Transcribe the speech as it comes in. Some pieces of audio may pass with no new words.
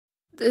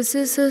This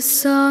is a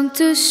song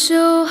to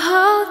show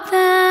how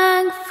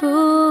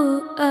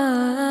thankful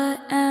I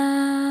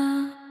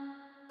am.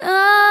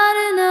 Not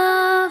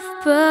enough,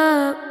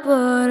 but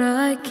what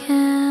I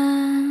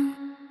can.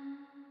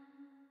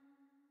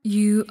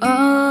 You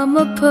are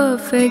my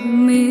perfect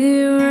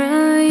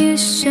mirror. You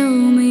show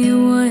me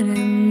what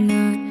I'm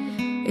not.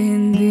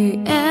 In the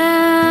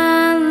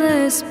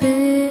endless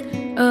pit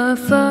of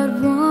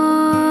what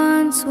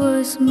once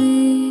was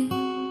me.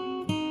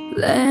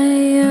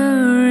 Layer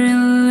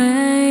and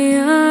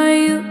layer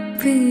you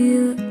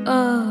peel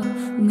off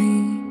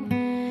me.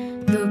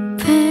 The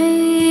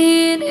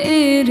pain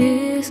it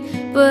is,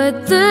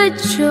 but the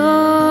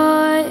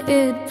joy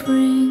it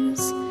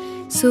brings.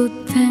 So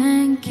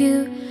thank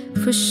you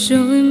for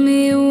showing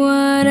me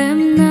what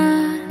I'm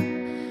not,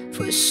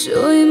 for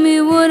showing me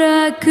what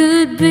I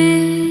could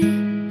be.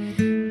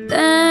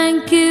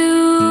 Thank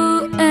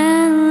you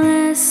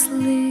endlessly.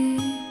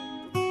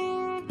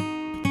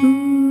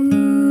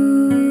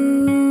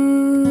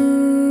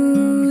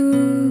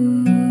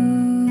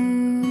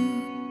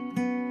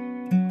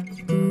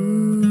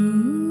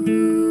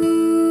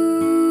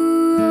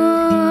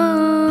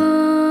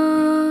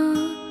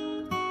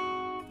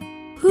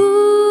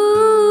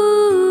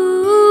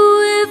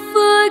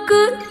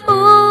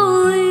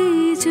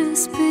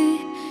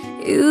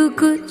 You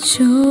could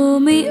show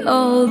me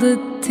all the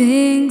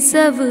things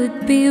I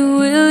would be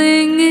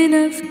willing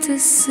enough to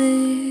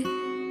say.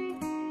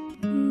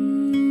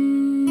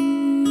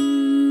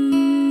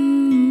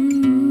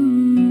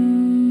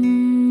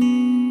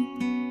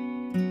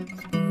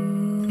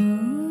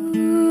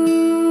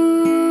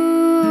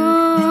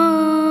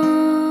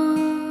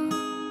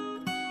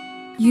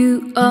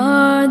 You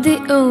are the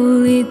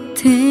only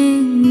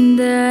thing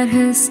that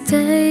has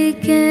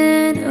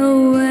taken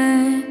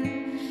away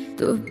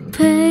the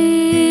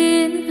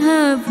pain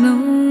I've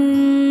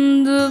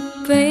known, the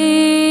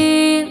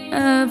pain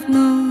I've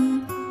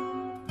known.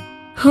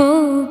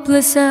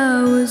 Hopeless,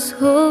 I was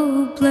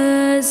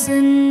hopeless,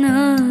 and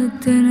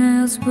nothing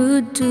else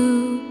would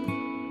do.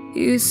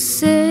 You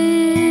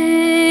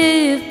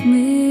saved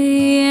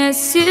me,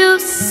 yes, you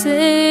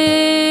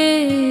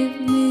saved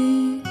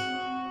me.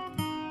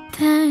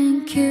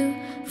 Thank you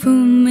for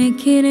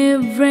making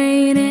it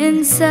rain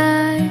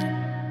inside,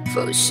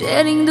 for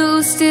shedding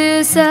those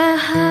tears I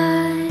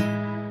hide.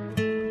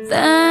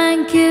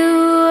 Thank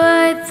you,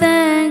 I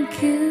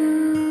thank you.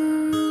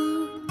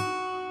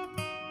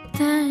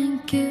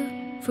 Thank you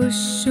for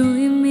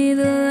showing me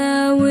the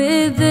light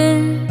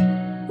within.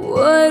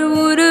 What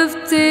would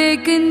have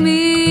taken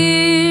me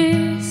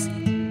years,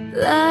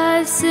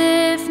 lives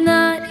if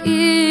not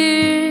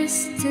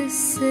years, to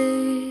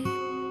say.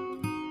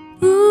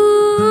 Ooh,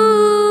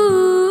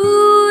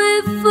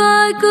 if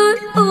I could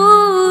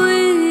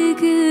only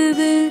give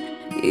in,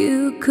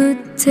 you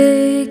could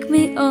take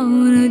me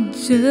on a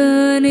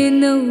journey,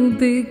 no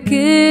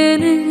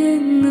beginning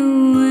and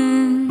no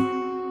end.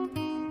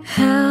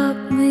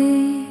 Help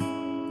me,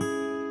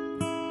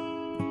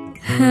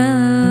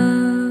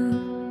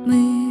 help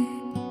me,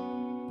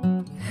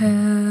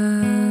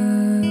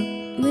 help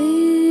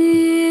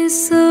me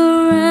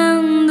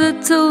surrender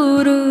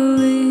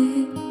totally.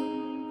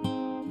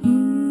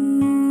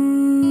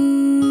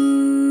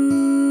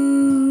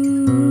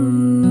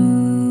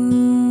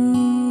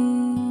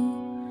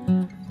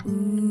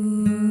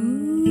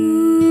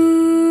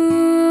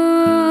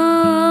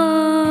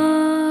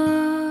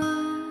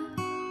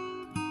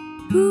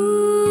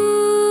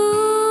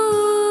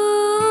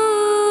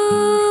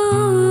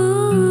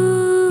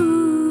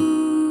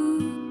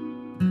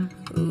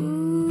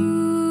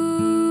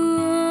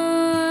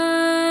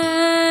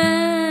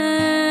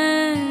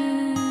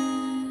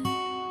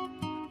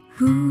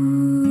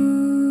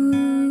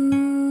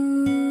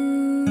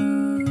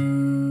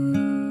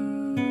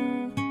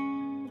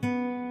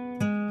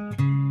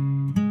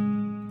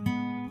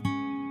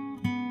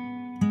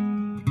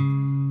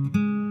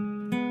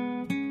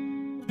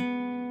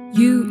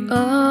 You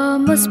are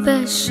my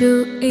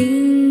special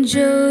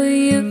angel.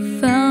 You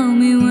found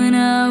me when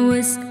I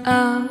was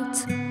out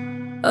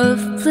of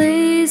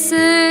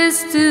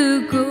places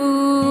to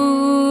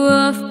go,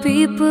 of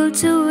people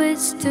to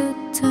which to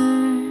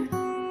turn.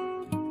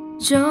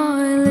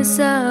 Joyless,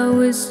 I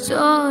was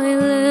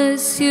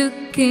joyless. You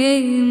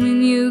came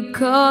and you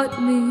caught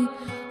me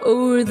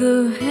over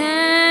the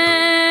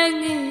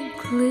hanging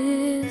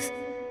cliffs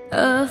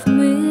of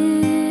misery.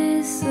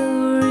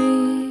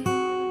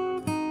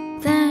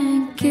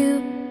 Thank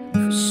you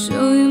for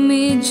showing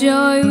me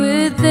joy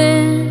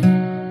within.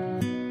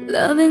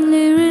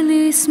 Lovingly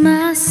release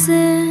my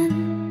sin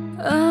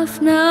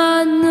of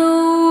not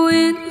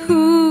knowing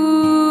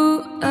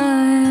who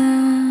I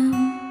am.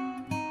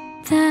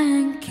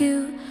 Thank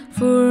you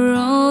for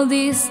all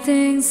these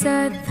things.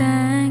 I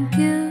thank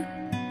you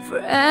for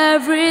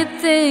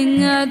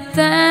everything. I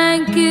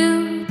thank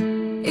you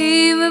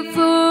even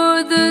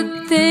for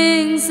the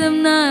things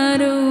I'm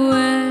not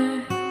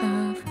aware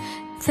of.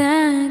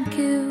 Thank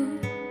you.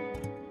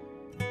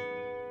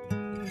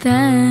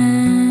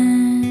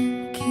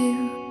 Thank you,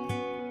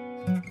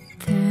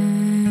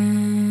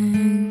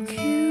 thank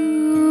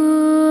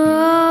you.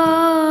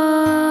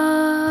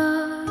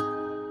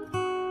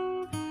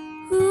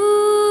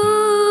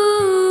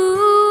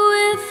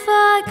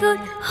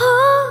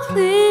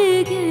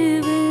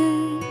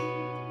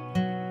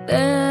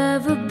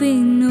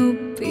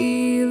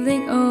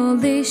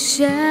 slowly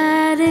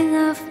shedding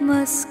off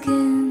my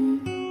skin.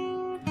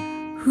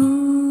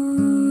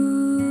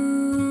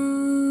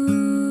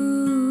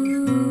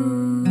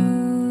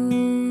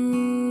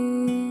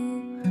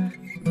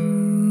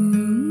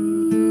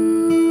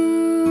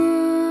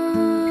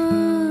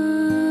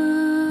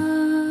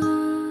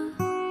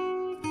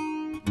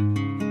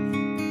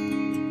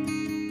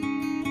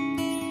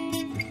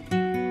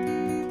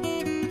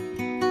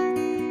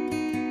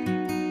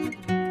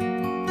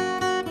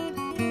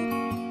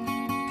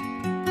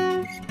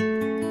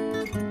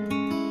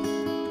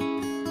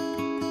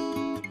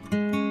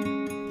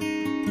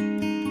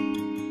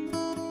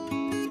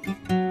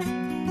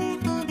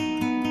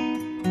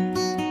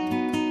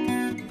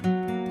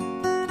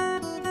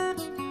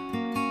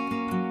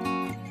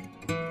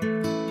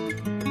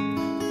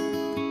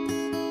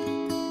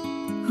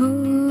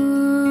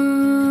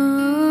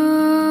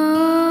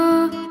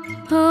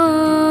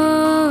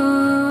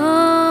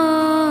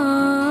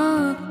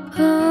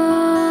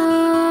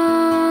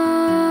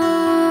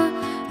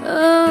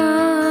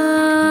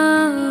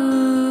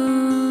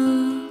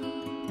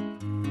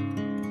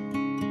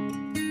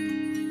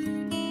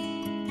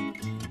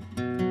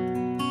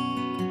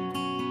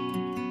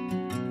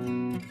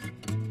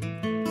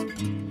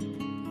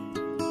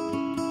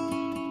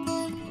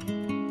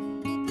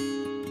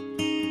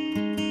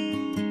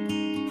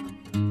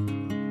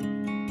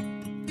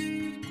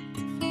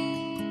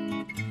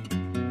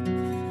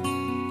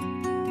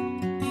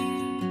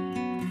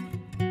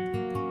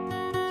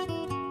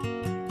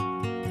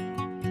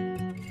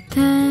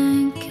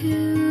 Thank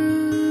you.